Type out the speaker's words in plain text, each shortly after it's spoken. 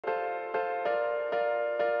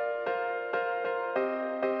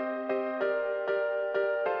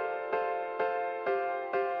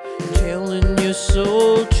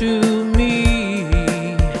soul to me.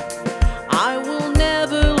 I will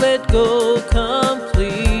never let go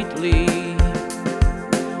completely.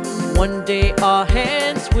 One day our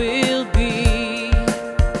hands will be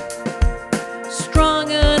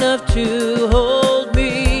strong enough to hold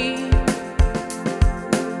me.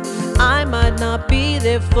 I might not be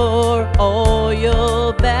there for all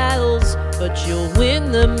your battles, but you'll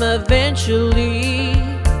win them eventually.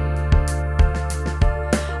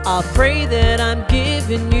 I'll pray that I'm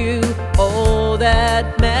giving you all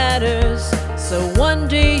that matters, so one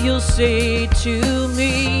day you'll say to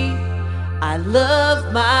me, I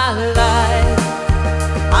love my life.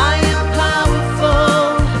 I am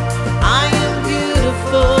powerful, I am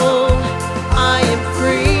beautiful, I am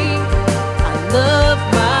free. I love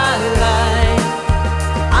my life.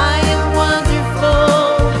 I am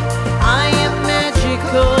wonderful, I am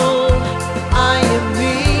magical, I am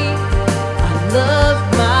me. I love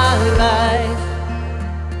my life.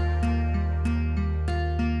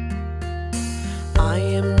 I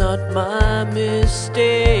am not my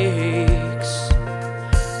mistakes,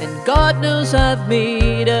 and God knows I've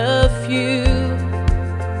made a few.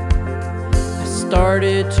 I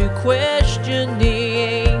started to question the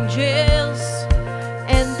angels,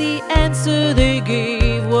 and the answer they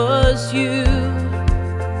gave was you.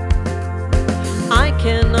 I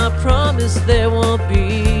cannot promise there won't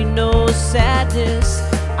be no sadness.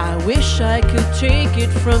 I wish I could take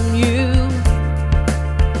it from you,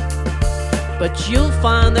 but you'll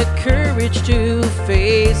find the courage to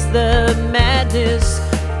face the madness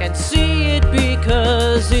and see it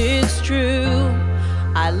because it's true.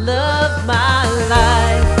 I love my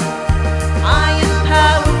life. I am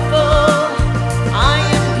powerful, I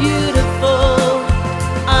am beautiful,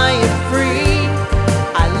 I am free.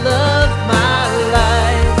 I love my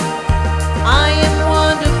life. I am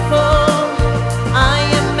wonderful, I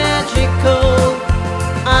am magical,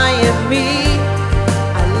 I am me.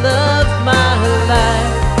 I love my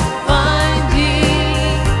life.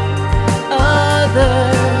 Finding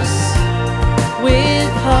others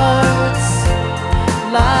with hearts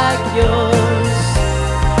like yours.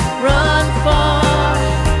 Run far,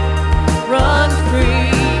 run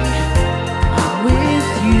free, I'm with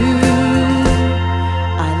you.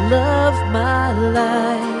 I love my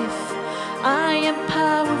life. I am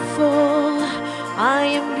powerful, I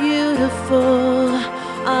am beautiful,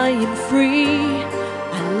 I am free.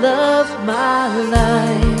 I love my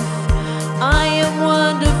life. I am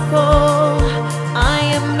wonderful, I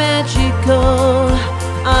am magical,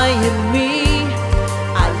 I am me.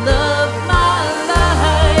 I love my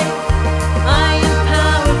life. I am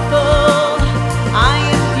powerful, I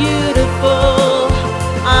am beautiful,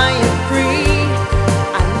 I am free.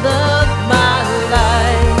 I love my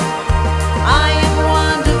life. I am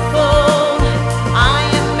wonderful, I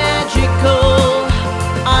am magical,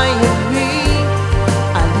 I am me.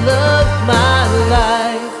 I love my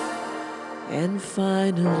life. And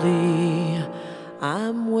finally,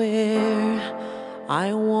 I'm where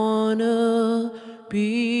I wanna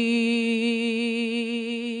be.